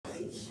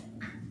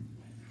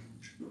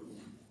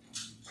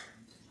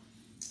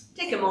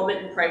Take a moment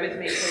and pray with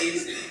me,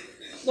 please.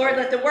 Lord,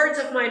 let the words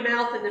of my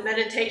mouth and the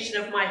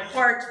meditation of my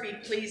heart be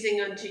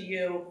pleasing unto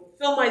you.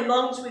 Fill my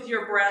lungs with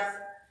your breath,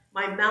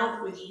 my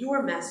mouth with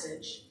your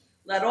message.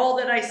 Let all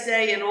that I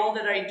say and all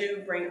that I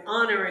do bring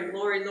honor and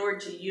glory, Lord,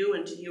 to you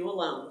and to you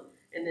alone.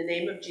 In the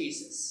name of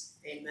Jesus,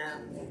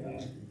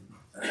 amen.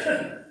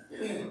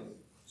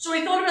 So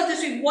we thought about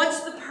this week,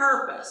 what's the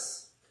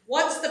purpose?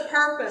 What's the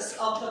purpose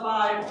of the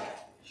Bible?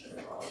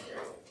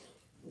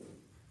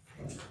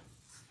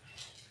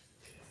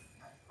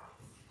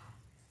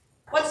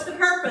 What's the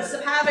purpose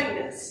of having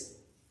this?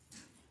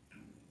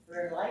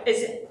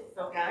 Is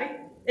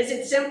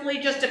it simply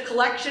just a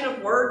collection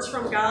of words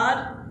from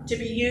God to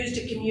be used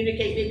to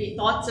communicate maybe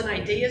thoughts and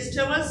ideas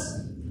to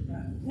us?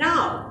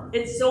 No,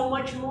 it's so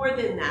much more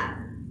than that.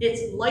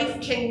 It's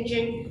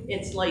life-changing,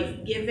 it's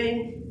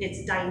life-giving,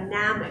 it's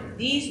dynamic.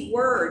 These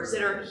words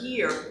that are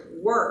here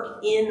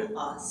work in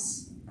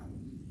us.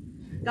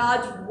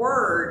 God's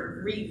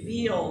word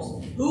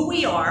reveals who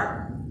we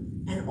are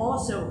and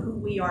also who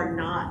we are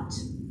not.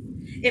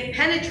 It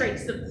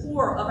penetrates the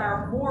core of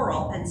our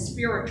moral and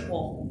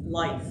spiritual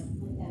life.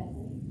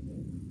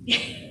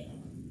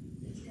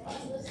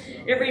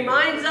 It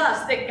reminds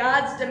us that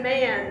God's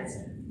demands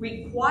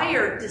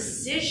require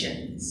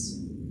decisions.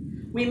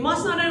 We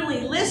must not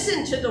only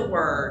listen to the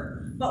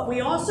word, but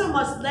we also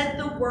must let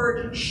the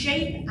word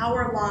shape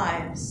our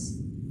lives.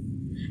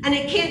 And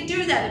it can't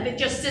do that if it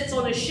just sits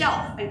on a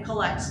shelf and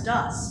collects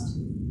dust.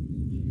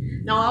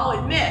 Now,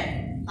 I'll admit,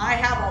 I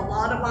have a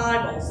lot of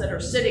Bibles that are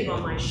sitting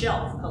on my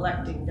shelf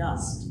collecting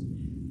dust.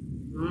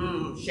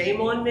 Shame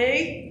on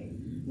me?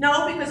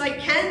 No, because I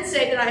can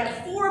say that I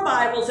have 4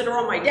 Bibles that are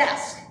on my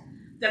desk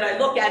that I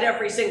look at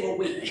every single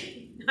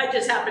week. I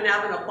just happen to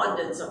have an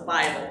abundance of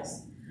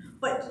Bibles.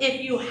 But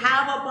if you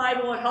have a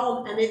Bible at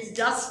home and it's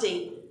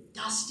dusty,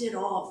 dust it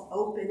off,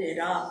 open it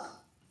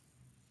up.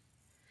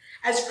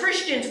 As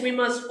Christians, we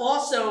must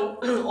also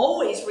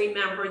always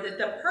remember that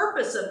the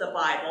purpose of the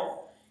Bible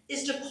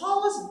is to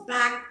call us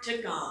back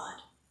to God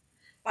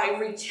by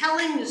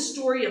retelling the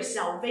story of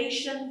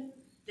salvation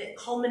that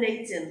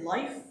culminates in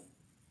life,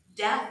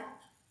 death,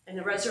 and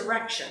the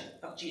resurrection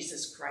of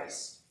Jesus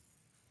Christ.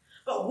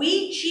 But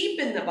we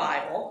cheapen the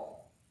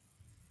Bible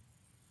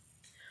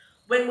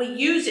when we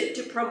use it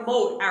to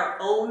promote our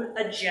own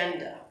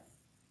agenda.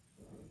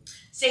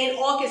 St.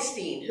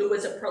 Augustine, who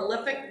was a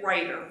prolific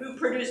writer, who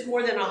produced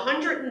more than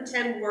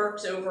 110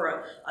 works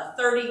over a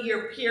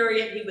 30-year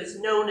period, he was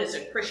known as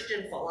a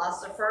Christian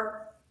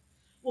philosopher.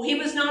 Well, he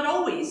was not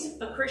always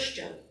a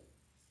Christian.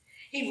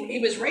 He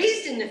was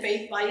raised in the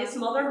faith by his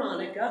mother,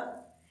 Monica.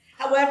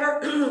 However,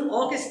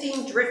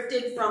 Augustine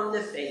drifted from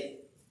the faith.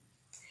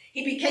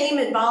 He became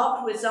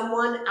involved with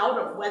someone out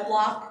of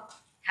wedlock,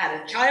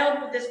 had a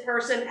child with this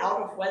person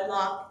out of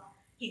wedlock.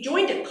 He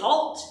joined a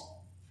cult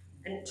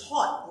and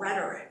taught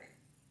rhetoric.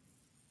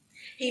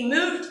 He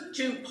moved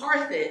to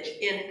Carthage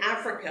in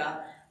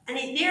Africa,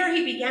 and there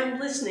he began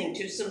listening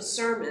to some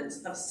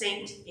sermons of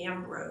St.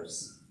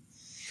 Ambrose.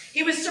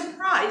 He was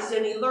surprised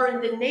and he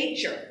learned the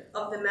nature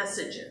of the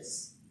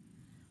messages.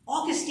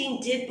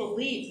 Augustine did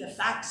believe the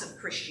facts of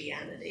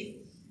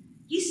Christianity.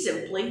 He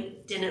simply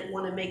didn't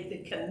want to make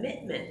the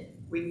commitment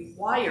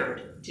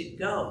required to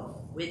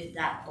go with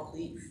that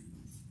belief.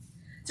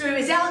 So he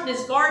was out in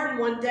his garden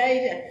one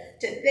day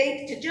to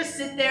think, to just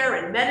sit there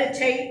and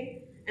meditate.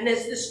 And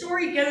as the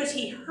story goes,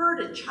 he heard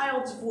a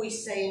child's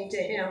voice saying to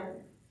him,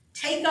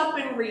 "Take up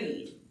and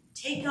read,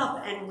 take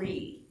up and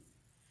read."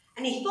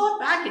 And he thought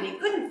back and he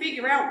couldn't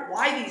figure out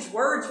why these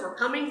words were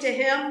coming to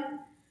him.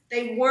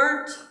 They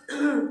weren't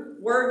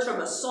words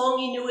from a song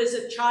he knew as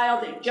a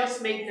child. They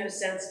just made no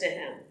sense to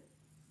him.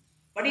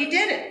 But he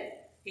did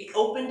it. He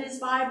opened his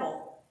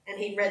Bible and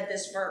he read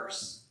this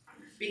verse.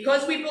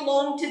 "Because we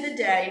belong to the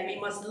day,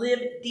 we must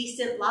live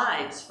decent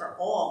lives for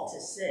all to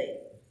see.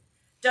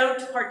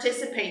 Don't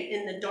participate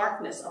in the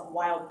darkness of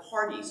wild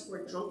parties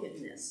or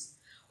drunkenness,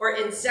 or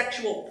in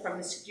sexual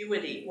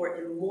promiscuity or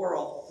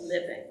immoral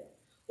living,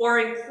 or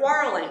in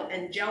quarreling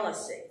and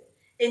jealousy.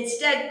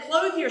 Instead,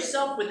 clothe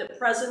yourself with the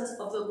presence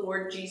of the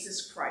Lord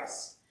Jesus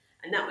Christ."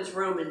 And that was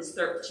Romans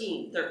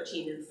 13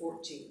 and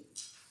 14.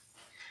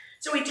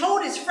 So he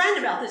told his friend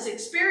about this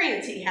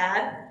experience he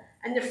had,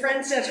 and the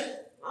friend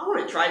said, "I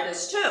want to try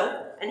this too."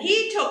 And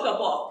he took a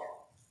book,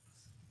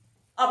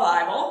 a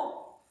Bible,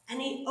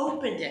 and he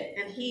opened it,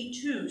 and he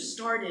too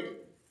started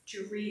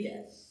to read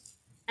it.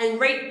 And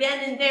right then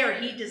and there,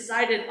 he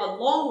decided,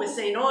 along with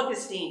St.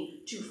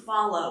 Augustine, to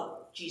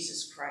follow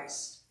Jesus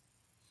Christ.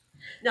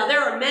 Now,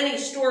 there are many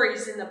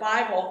stories in the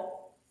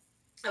Bible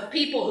of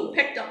people who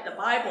picked up the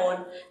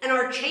Bible and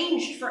are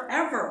changed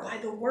forever by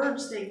the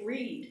words they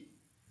read.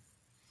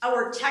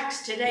 Our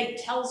text today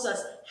tells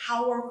us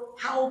how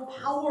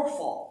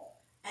powerful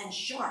and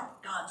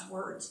sharp God's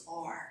words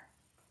are.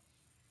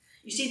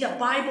 You see, the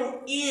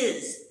Bible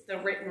is the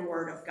written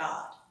word of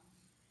God,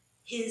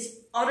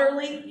 his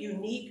utterly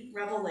unique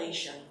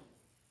revelation.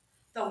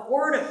 The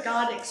word of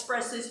God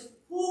expresses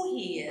who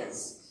he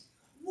is,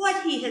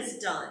 what he has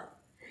done,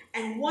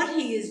 and what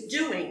he is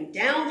doing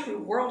down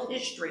through world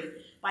history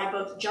by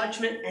both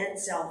judgment and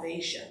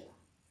salvation.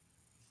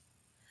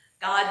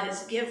 God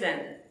has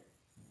given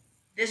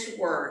this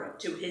word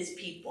to his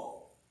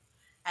people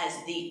as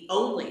the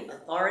only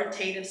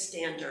authoritative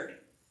standard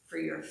for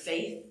your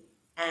faith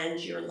and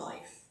your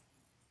life.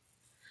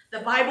 The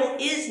Bible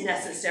is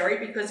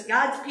necessary because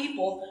God's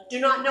people do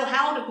not know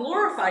how to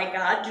glorify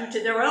God due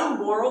to their own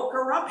moral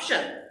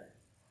corruption,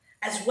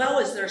 as well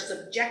as their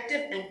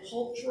subjective and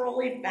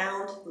culturally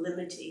bound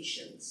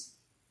limitations.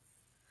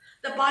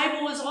 The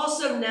Bible is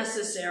also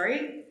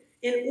necessary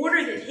in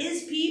order that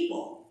his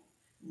people,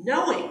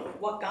 knowing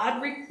what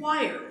God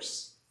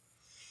requires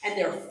and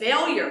their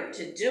failure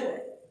to do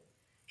it,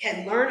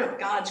 can learn of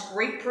God's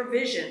great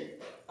provision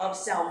of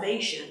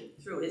salvation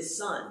through his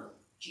Son,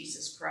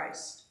 Jesus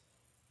Christ.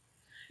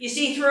 You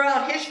see,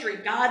 throughout history,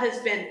 God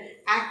has been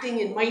acting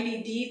in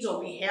mighty deeds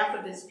on behalf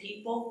of his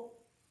people.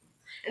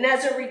 And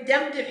as a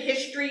redemptive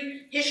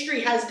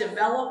history has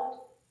developed,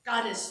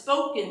 God has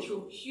spoken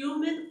through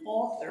human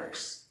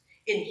authors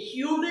in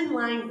human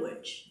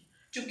language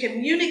to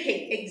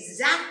communicate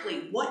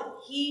exactly what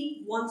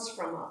he wants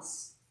from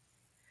us,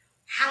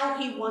 how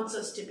he wants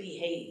us to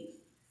behave,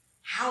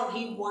 how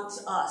he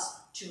wants us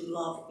to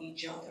love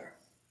each other.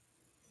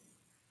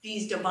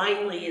 These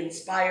divinely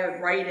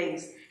inspired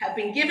writings have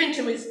been given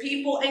to his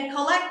people and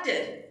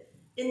collected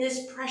in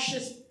this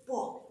precious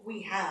book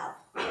we have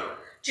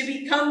to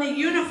become the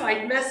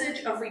unified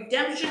message of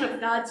redemption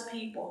of God's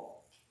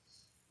people.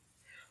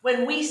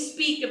 When we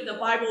speak of the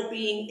Bible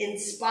being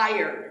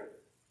inspired,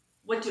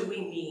 what do we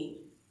mean?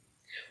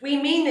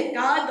 We mean that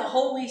God, the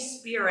Holy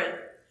Spirit,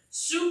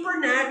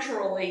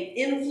 supernaturally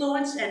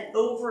influenced and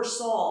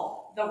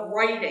oversaw the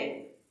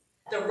writing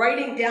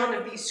down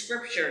of these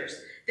scriptures,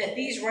 that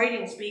these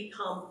writings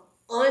become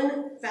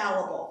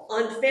unfallible,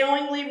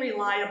 unfailingly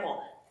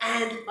reliable,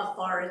 and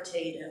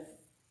authoritative.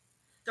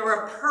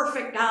 They're a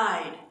perfect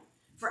guide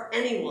for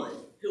anyone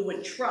who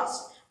would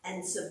trust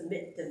and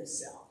submit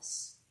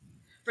themselves.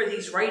 For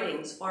these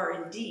writings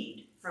are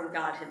indeed from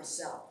God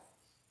himself.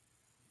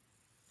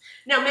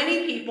 Now,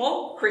 many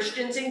people,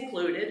 Christians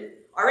included,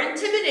 are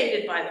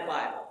intimidated by the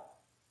Bible.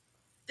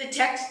 The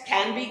text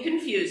can be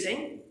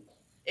confusing,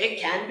 it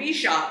can be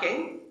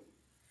shocking,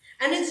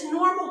 and it's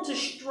normal to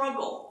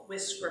struggle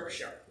with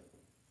Scripture.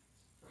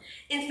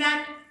 In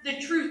fact, the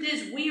truth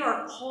is we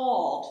are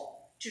called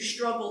to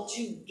struggle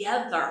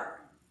together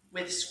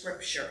with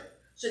Scripture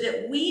so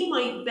that we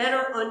might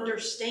better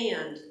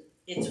understand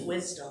its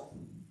wisdom.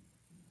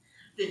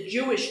 The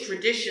Jewish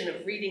tradition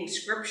of reading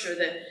Scripture,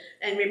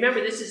 and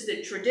remember this is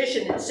the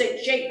tradition that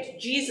shaped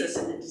Jesus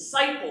and the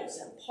disciples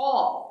and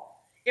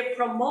Paul. It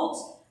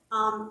promotes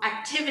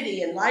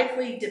activity and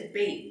lively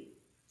debate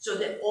so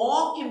that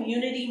all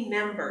community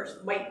members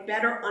might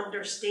better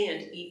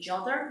understand each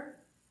other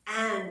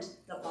and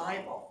the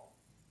Bible.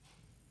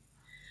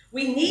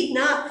 We need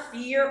not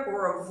fear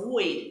or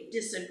avoid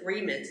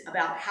disagreement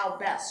about how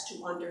best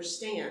to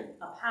understand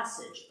a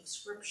passage of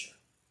Scripture.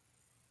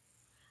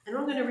 And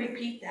I'm going to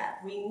repeat that.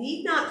 We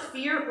need not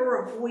fear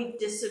or avoid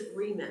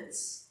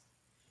disagreements.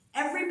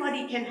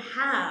 Everybody can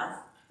have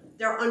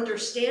their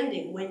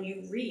understanding when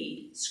you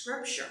read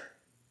Scripture.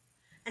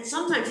 And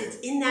sometimes it's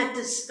in that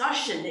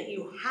discussion that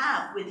you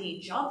have with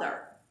each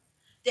other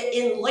that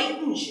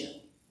enlightens you.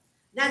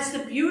 That's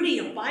the beauty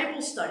of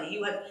Bible study.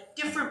 You have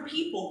different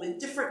people with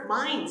different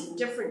minds and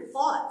different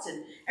thoughts,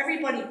 and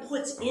everybody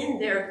puts in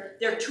their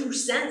 2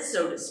 cents,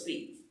 so to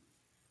speak.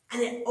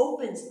 And it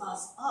opens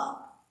us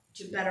up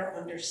to better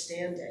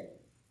understanding.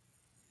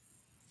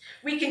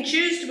 We can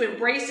choose to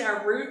embrace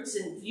our roots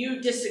and view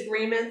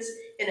disagreements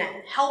in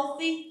a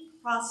healthy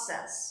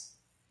process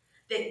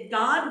that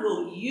God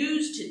will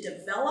use to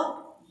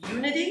develop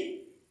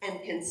unity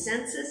and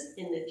consensus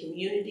in the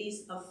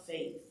communities of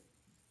faith.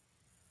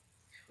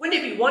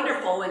 Wouldn't it be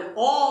wonderful in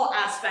all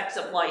aspects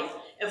of life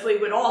if we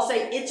would all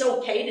say it's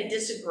okay to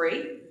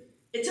disagree?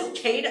 It's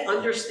okay to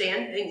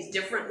understand things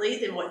differently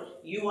than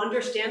what you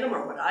understand them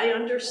or what I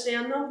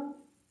understand them?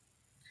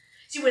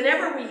 See,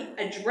 whenever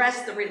we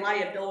address the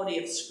reliability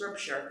of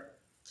Scripture,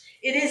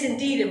 it is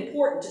indeed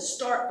important to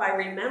start by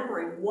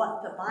remembering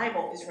what the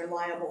Bible is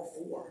reliable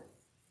for.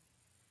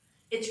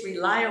 It's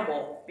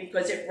reliable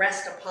because it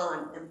rests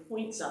upon and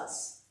points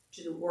us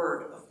to the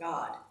Word of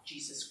God,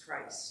 Jesus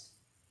Christ.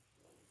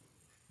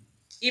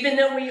 Even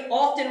though we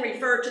often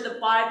refer to the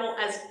Bible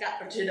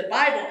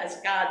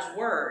as God's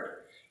Word,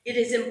 it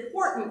is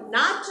important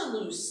not to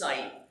lose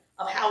sight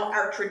of how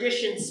our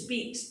tradition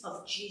speaks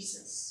of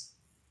Jesus.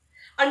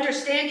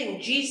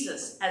 Understanding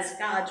Jesus as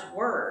God's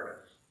Word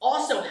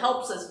also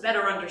helps us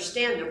better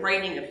understand the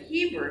writing of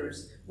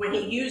Hebrews when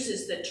he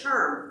uses the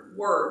term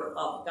Word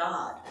of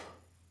God.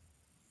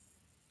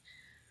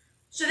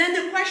 So then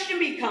the question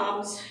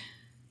becomes,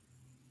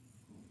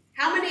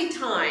 how many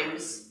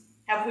times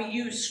have we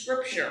used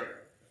Scripture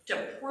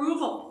to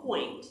prove a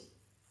point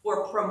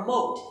or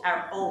promote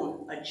our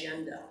own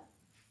agenda?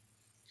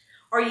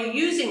 Are you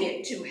using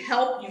it to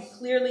help you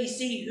clearly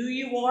see who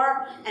you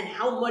are and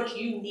how much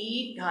you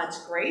need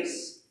God's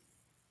grace?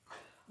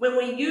 When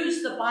we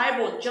use the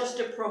Bible just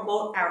to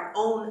promote our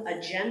own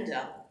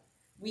agenda,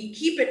 we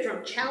keep it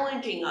from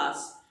challenging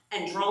us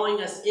and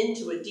drawing us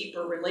into a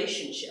deeper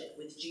relationship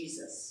with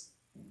Jesus.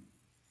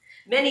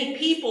 Many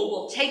people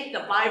will take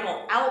the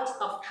Bible out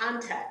of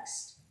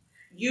context,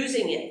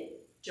 using it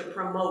to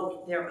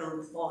promote their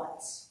own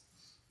thoughts.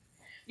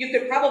 You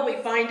could probably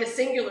find a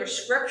singular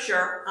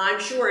scripture, I'm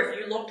sure if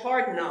you looked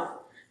hard enough,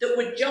 that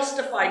would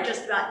justify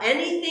just about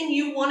anything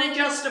you want to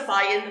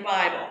justify in the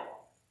Bible.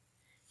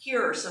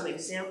 Here are some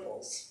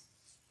examples.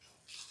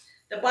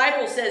 The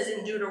Bible says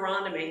in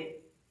Deuteronomy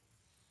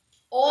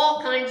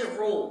all kinds of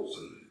rules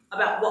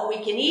about what we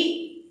can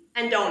eat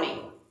and don't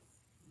eat.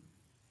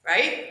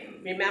 Right?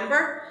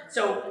 Remember?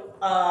 So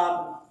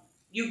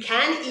you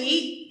can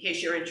eat, in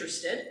case you're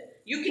interested,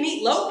 you can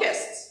eat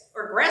locusts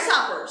or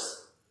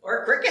grasshoppers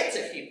or crickets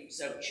if you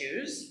so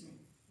choose.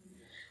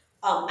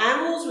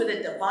 Animals with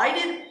a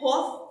divided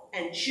hoof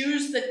and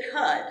chews the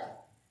cud,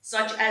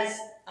 such as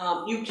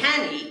you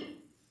can eat.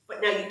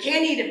 But now you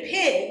can't eat a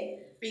pig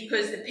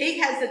because the pig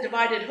has the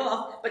divided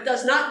hoof but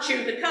does not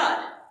chew the cud.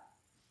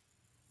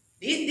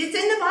 It's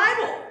in the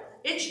Bible.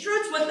 It's true.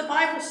 It's what the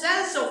Bible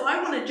says. So if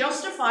I want to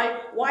justify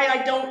why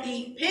I don't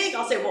eat pig,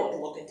 I'll say,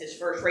 well, look at this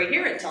verse right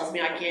here. It tells me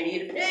I can't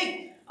eat a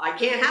pig. I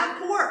can't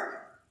have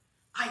pork.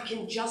 I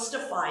can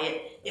justify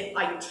it if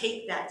I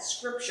take that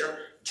scripture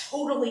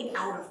totally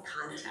out of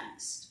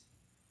context.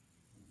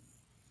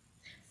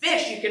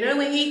 Fish, you can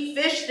only eat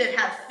fish that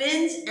have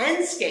fins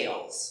and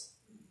scales.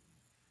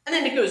 And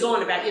then it goes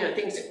on about,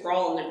 things that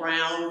crawl on the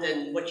ground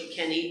and what you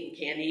can eat and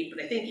can't eat,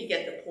 but I think you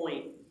get the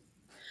point.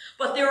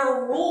 But there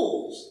are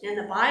rules in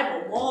the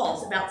Bible,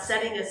 laws about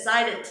setting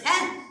aside a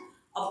tenth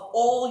of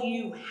all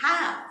you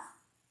have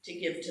to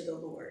give to the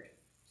Lord.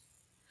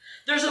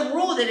 There's a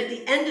rule that at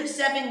the end of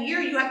 7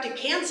 years, you have to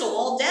cancel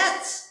all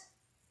debts.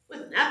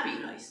 Wouldn't that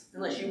be nice?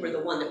 Unless you were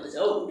the one that was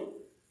owed.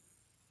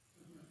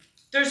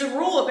 There's a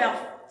rule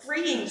about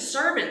freeing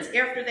servants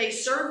after they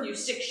serve you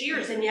 6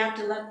 years, and you have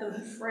to let them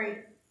free.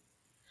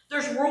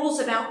 There's rules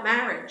about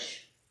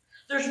marriage.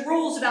 There's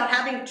rules about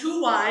having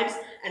 2 wives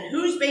and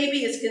whose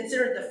baby is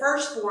considered the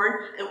firstborn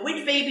and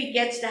which baby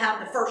gets to have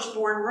the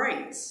firstborn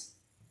rights.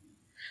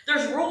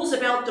 There's rules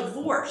about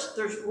divorce.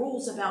 There's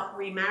rules about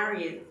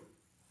remarrying.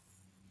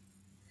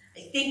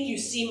 I think you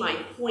see my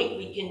point.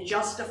 We can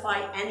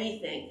justify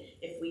anything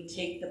if we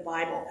take the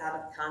Bible out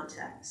of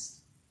context.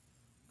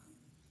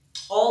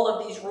 All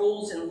of these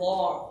rules and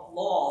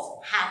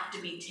laws have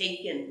to be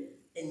taken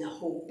in the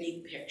whole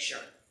big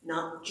picture,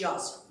 not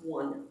just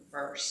one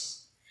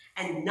verse,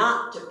 and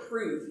not to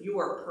prove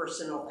your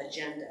personal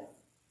agenda.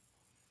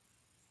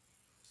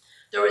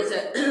 There was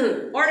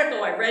an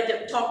article I read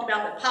that talked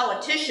about a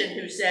politician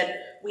who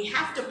said, we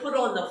have to put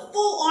on the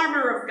full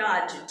armor of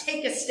God to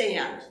take a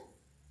stand.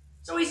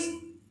 So he's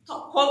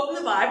quoting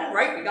the Bible,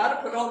 right? We got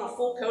to put on a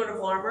full coat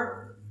of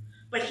armor.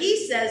 But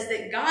he says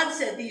that God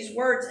said these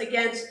words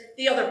against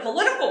the other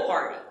political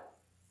party.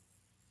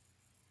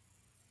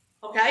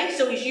 Okay,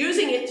 so he's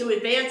using it to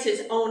advance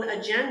his own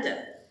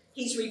agenda.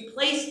 He's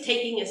replaced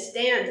taking a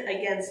stand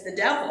against the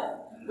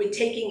devil with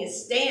taking a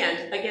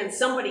stand against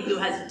somebody who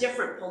has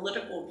different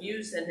political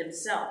views than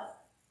himself,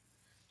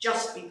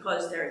 just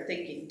because they're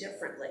thinking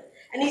differently.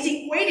 And he's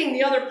equating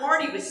the other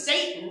party with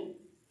Satan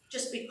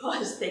just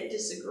because they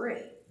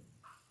disagree.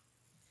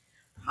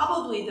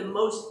 Probably the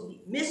most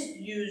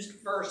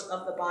misused verse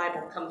of the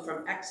Bible comes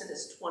from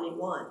Exodus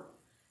 21,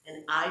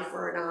 an eye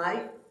for an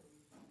eye.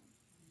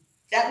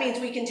 That means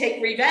we can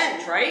take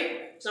revenge,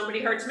 right? Somebody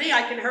hurts me,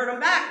 I can hurt them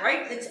back,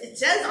 right? It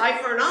says eye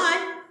for an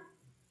eye.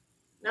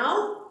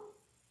 No?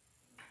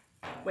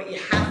 What you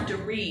have to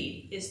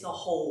read is the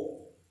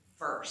whole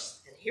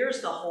verse. And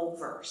here's the whole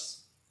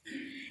verse.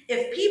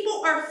 If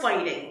people are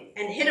fighting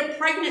and hit a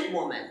pregnant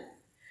woman,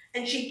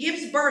 and she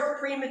gives birth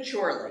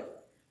prematurely,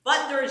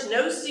 but there is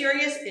no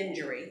serious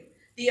injury,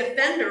 the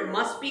offender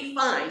must be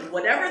fined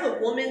whatever the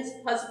woman's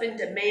husband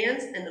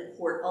demands and the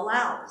court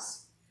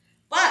allows.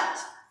 But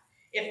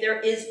if there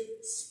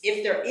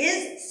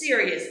is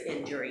serious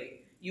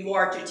injury, you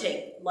are to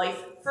take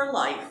life for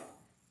life,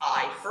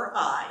 eye for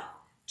eye,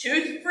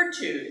 tooth for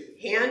tooth,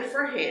 hand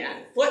for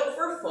hand, foot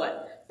for foot,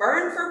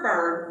 burn for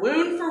burn,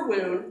 wound for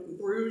wound,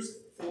 bruise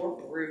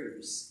for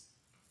bruise.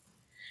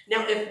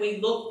 Now, if we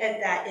look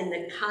at that in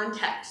the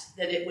context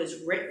that it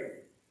was written,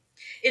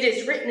 it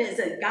is written as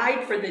a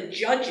guide for the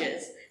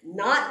judges,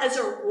 not as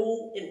a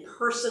rule in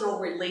personal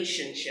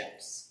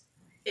relationships.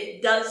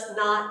 It does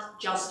not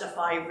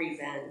justify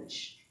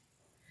revenge.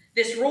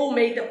 This rule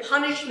made the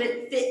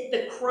punishment fit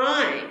the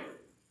crime,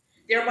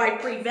 thereby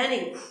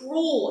preventing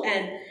cruel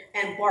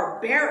and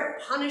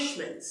barbaric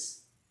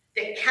punishments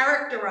that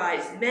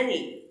characterize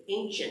many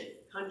ancient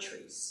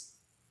countries.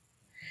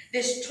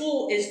 This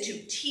tool is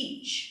to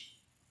teach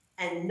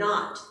and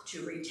not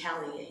to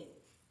retaliate.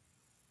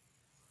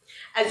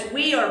 As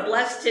we are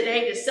blessed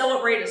today to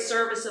celebrate a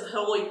service of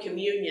Holy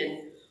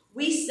Communion,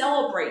 we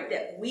celebrate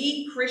that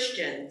we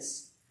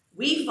Christians,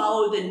 we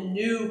follow the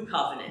new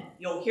covenant.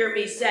 You'll hear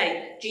me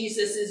say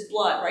Jesus'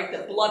 blood, right?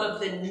 The blood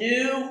of the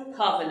new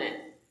covenant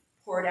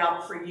poured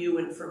out for you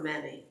and for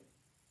many.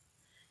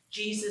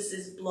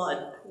 Jesus'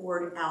 blood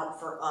poured out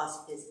for us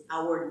is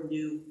our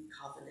new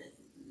covenant.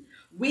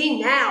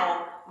 We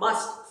now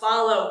must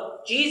follow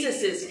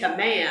Jesus'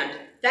 command.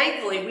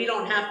 Thankfully, we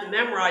don't have to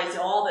memorize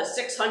all the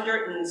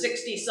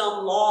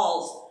 660-some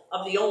laws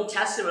of the Old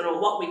Testament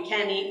on what we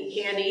can eat and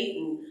can't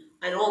eat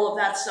and all of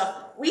that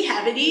stuff. We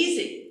have it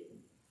easy.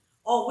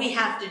 All we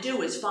have to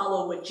do is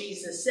follow what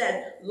Jesus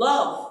said.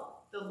 Love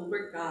the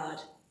Lord God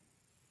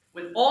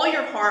with all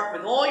your heart,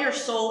 with all your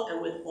soul,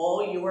 and with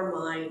all your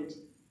mind.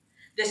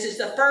 This is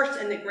the first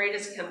and the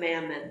greatest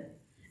commandment.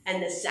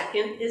 And the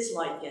second is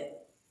like it.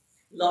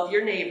 Love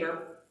your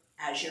neighbor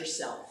as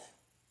yourself.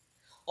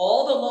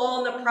 All the law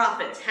and the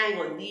prophets hang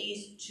on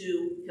these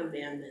two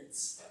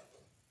commandments.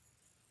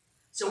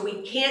 So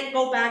we can't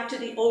go back to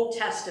the Old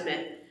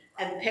Testament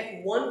and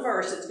pick one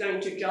verse that's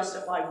going to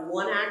justify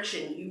one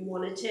action you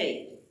want to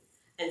take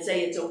and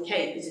say it's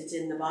okay because it's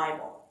in the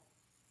Bible.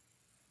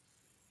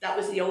 That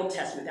was the Old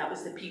Testament. That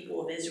was the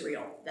people of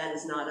Israel. That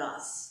is not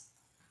us.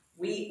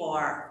 We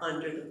are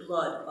under the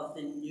blood of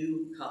the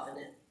new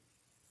covenant.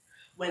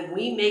 When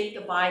we make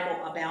the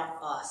Bible about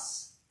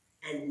us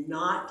and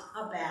not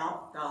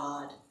about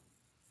God,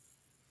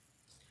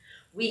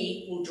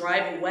 we will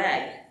drive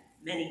away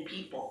many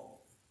people.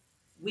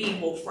 We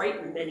will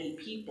frighten many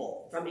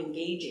people from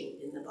engaging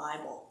in the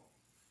Bible.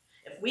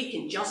 If we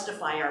can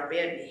justify our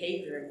bad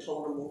behavior and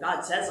told them, well,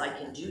 God says I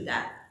can do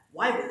that,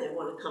 why would they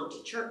want to come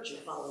to church and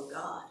follow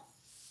God?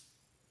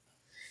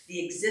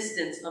 The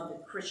existence of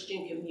the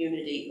Christian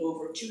community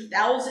over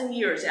 2,000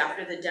 years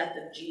after the death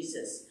of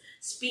Jesus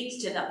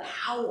speaks to the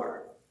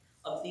power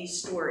of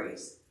these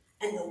stories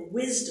and the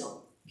wisdom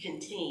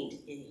contained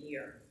in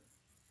here.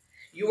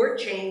 Your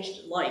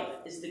changed life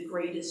is the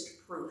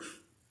greatest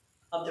proof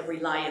of the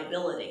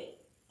reliability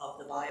of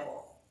the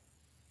Bible.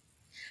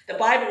 The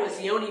Bible is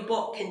the only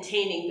book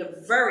containing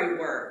the very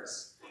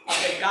words of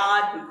the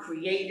God who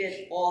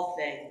created all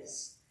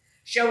things,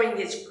 showing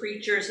his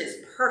creatures his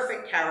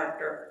perfect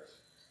character,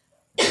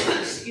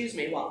 excuse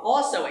me, while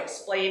also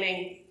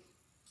explaining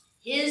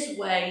his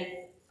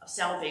way of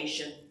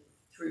salvation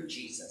through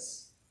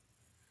Jesus.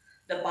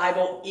 The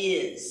Bible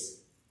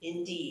is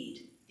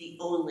indeed the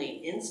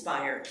only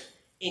inspired,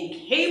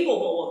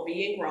 incapable of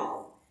being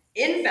wrong,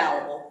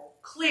 infallible,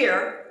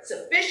 clear,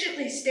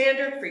 sufficiently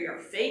standard for your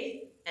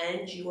faith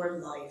and your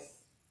life.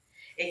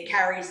 It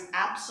carries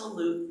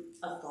absolute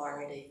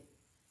authority.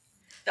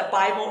 The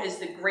Bible is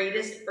the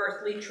greatest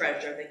earthly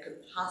treasure that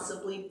could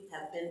possibly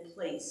have been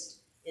placed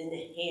in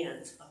the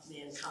hands of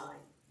mankind.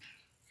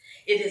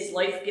 It is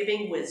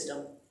life-giving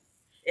wisdom.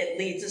 It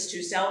leads us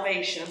to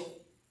salvation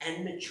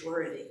and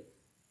maturity.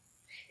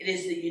 It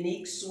is the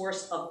unique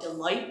source of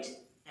delight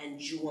and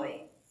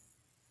joy,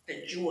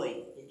 the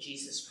joy in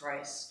Jesus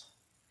Christ.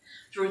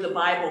 Through the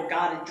Bible,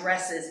 God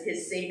addresses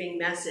his saving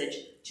message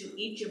to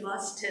each of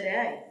us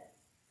today.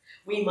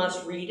 We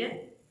must read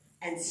it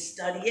and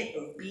study it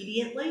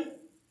obediently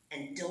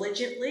and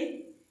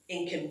diligently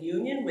in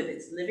communion with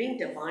its living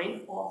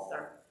divine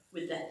author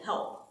with the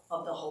help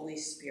of the Holy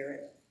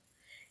Spirit.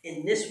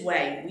 In this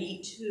way,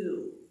 we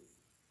too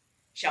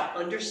shall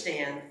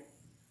understand,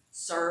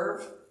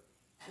 serve,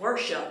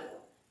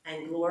 worship,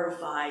 and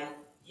glorify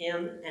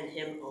him and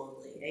him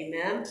only.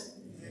 Amen?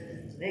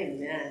 Amen.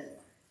 Amen.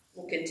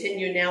 We'll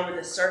continue now with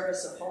the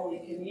service of Holy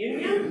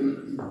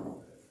Communion.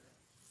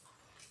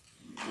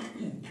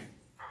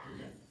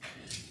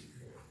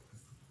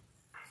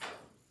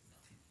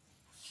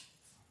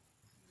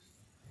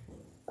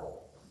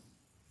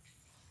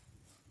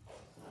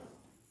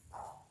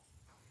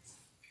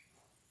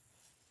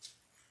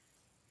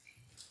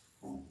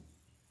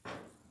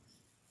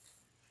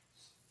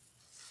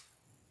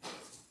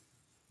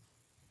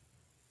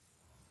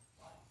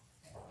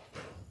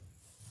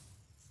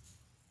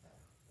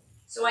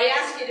 So I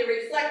ask you to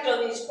reflect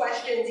on these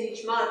questions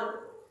each month.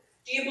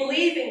 Do you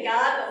believe in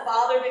God, the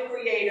Father, the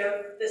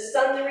Creator, the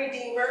Son, the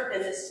Redeemer,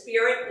 and the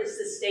Spirit, the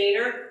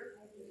Sustainer?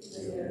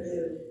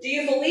 Do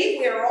you believe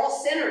we are all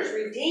sinners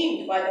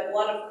redeemed by the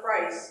blood of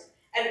Christ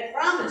and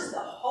promised the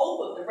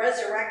hope of the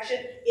resurrection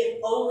if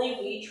only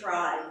we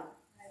try?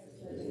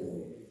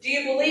 Do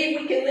you believe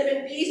we can live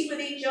in peace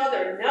with each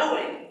other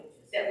knowing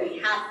that we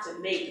have to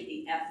make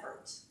the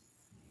effort?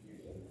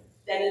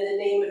 That in the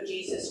name of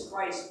Jesus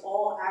Christ,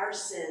 all our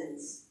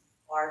sins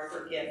are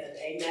forgiven.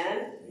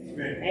 Amen?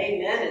 Amen.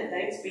 Amen, and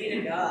thanks be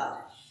to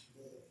God.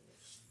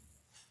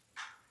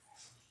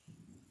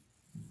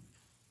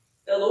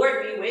 The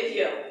Lord be with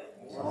you.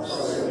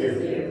 Also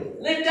with you.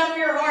 Lift up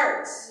your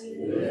hearts.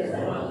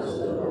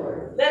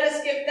 Let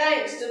us give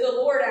thanks to the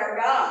Lord our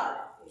God.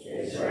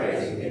 It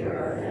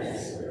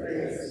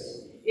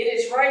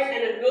is right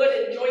and a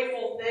good and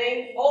joyful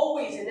thing,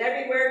 always and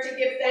everywhere, to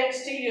give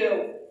thanks to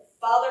you,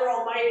 Father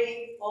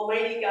Almighty,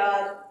 Almighty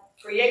God,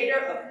 creator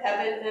of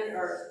heaven and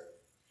earth.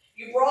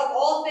 You brought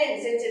all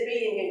things into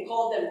being and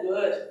called them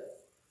good.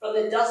 From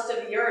the dust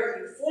of the earth,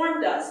 you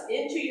formed us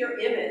into your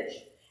image,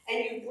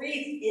 and you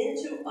breathed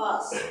into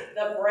us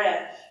the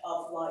breath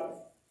of life.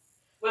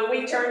 When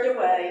we turned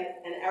away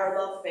and our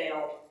love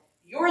failed,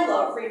 your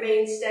love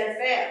remained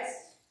steadfast.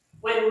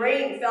 When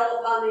rain fell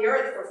upon the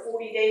earth for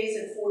 40 days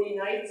and 40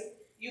 nights,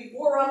 you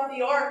bore up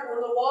the ark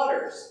on the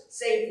waters,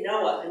 saved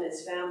Noah and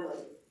his family,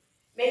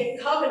 made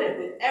covenant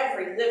with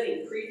every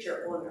living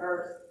creature on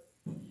earth.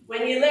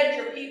 When you led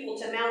your people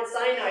to Mount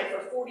Sinai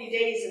for 40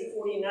 days and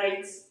 40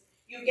 nights,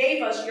 you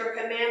gave us your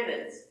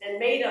commandments and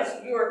made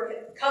us your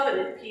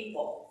covenant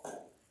people.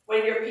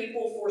 When your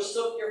people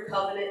forsook your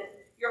covenant,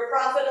 your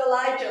prophet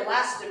Elijah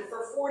lasted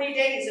for 40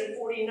 days and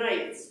 40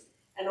 nights,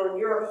 and on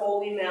your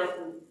holy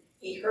mountain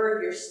he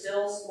heard your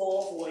still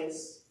small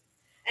voice.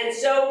 And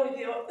so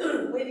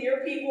with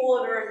your people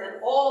on earth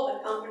and all the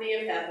company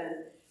of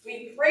heaven,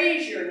 we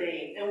praise your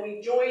name and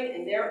we join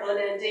in their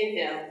unending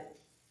hymn.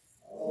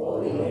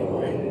 Holy,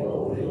 holy,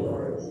 holy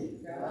Lord,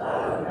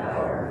 God of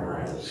power and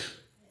might,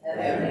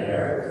 heaven and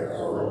earth are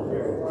full of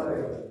your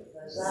glory.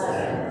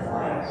 Hosanna in the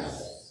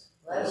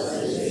highest.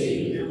 Blessed is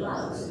he who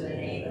comes in the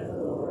name of the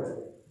Lord.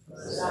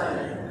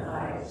 Hosanna in the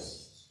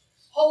highest.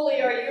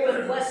 Holy are you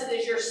and blessed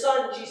is your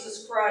Son,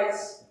 Jesus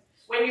Christ.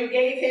 When you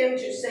gave him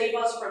to save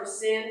us from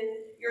sin,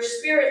 your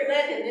Spirit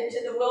led him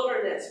into the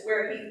wilderness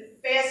where he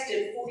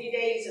fasted 40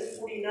 days and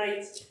 40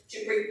 nights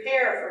to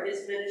prepare for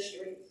his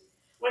ministry.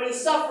 When he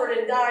suffered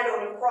and died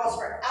on a cross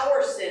for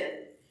our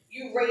sin,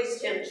 you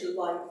raised him to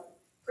life,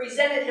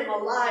 presented him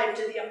alive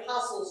to the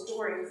apostles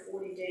during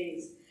 40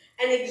 days,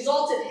 and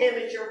exalted him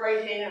at your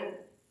right hand.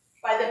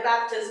 By the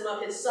baptism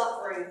of his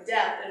suffering,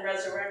 death, and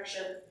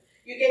resurrection,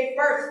 you gave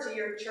birth to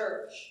your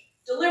church,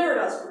 delivered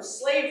us from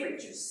slavery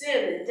to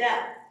sin and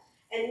death,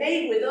 and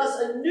made with us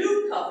a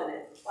new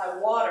covenant by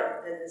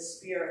water and the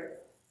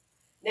Spirit.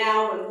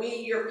 Now, when we,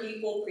 your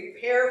people,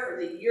 prepare for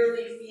the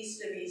yearly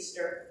feast of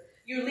Easter,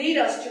 you lead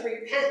us to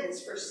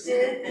repentance for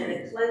sin and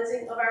the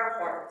cleansing of our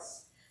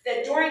hearts,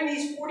 that during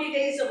these 40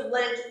 days of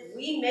Lent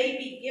we may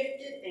be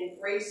gifted and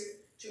graced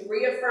to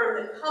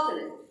reaffirm the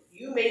covenant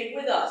you made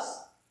with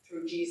us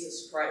through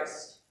Jesus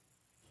Christ.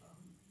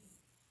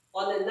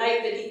 On the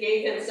night that he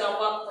gave himself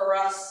up for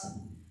us,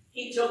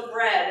 he took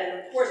bread, and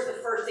of course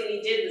the first thing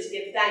he did was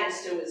give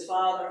thanks to his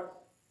Father.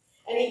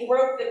 And he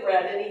broke the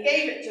bread, and he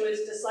gave it to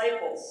his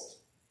disciples.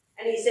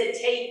 And he said,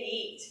 "Take,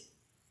 eat.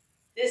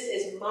 This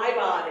is my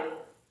body,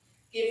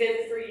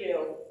 given for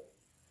you.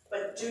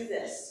 But do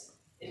this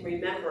in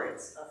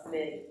remembrance of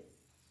me."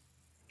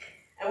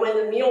 And when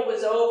the meal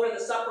was over, the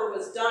supper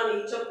was done,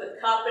 he took the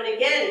cup, and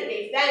again he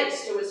gave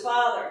thanks to his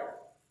Father.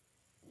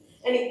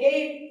 And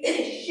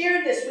he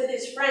shared this with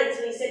his friends,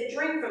 and he said,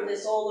 "Drink from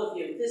this, all of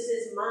you. This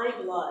is my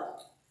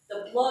blood,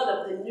 the blood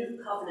of the new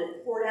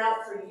covenant, poured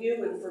out for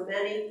you and for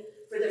many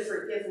for the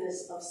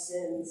forgiveness of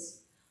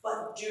sins.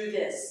 But do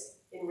this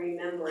in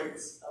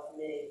remembrance of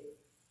me."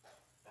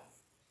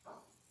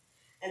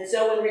 And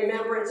so in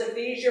remembrance of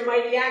these, your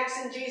mighty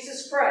acts in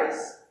Jesus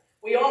Christ,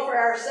 we offer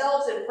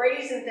ourselves in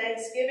praise and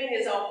thanksgiving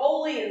as a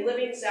holy and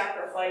living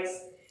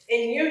sacrifice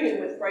in union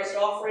with Christ's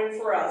offering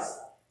for us,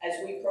 as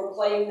we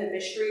proclaim the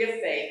mystery of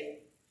faith.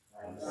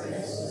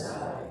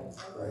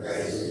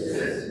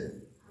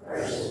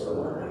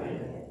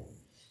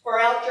 Pour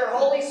out your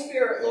Holy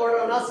Spirit, Lord,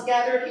 on us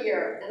gathered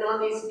here, and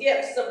on these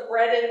gifts of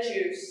bread and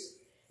juice.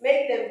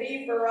 Make them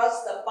be for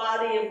us the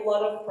body and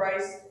blood of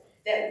Christ,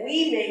 that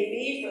we may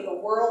be for the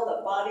world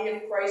the body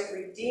of Christ,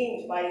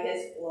 redeemed by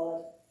his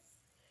blood.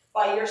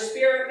 By your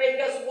Spirit,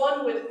 make us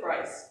one with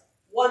Christ,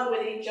 one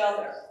with each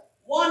other,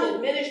 one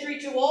in ministry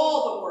to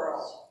all the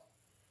world,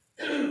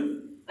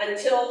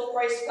 until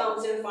Christ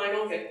comes in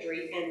final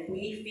victory and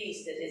we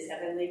feast at his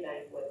heavenly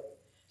banquet.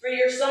 Through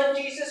your Son,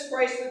 Jesus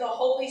Christ, with the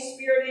Holy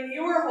Spirit in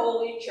your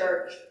holy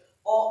church,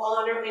 all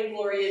honor and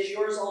glory is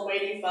yours,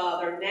 Almighty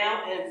Father,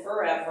 now and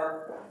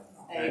forever.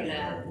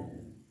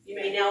 Amen. You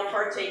may now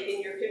partake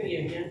in your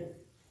communion.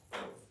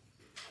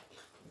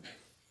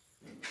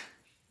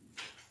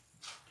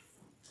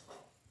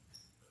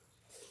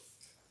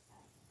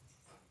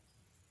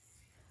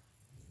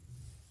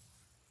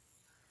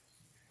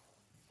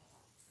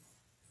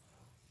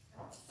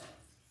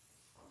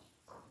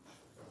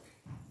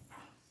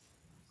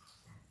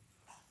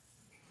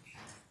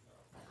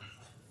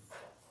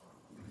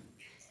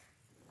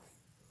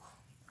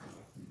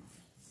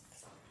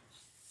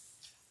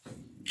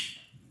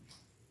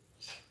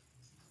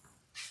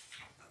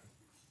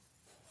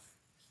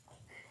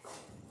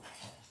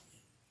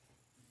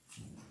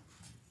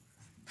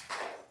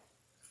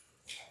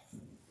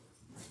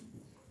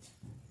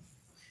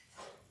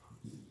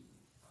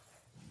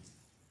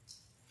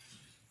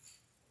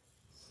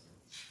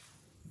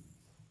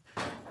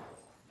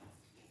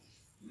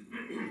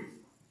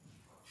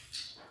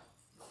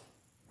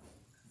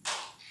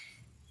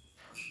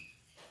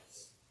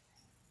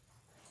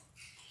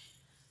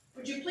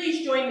 Would you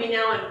please join me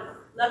now and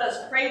let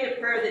us pray the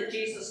prayer that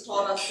Jesus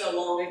taught us so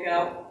long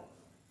ago?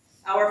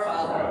 Our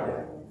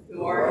Father,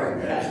 who art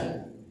in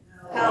heaven,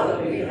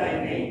 hallowed be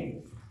thy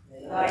name.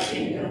 Thy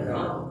kingdom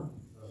come,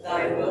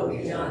 thy will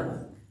be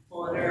done,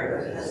 on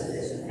earth as it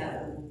is in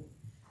heaven.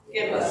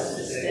 Give us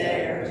this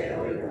day our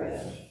daily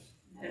bread,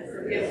 and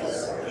forgive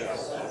us our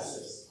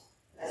trespasses,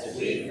 as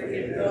we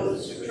forgive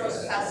those who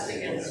trespass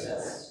against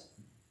us.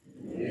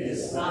 And lead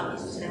us not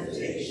into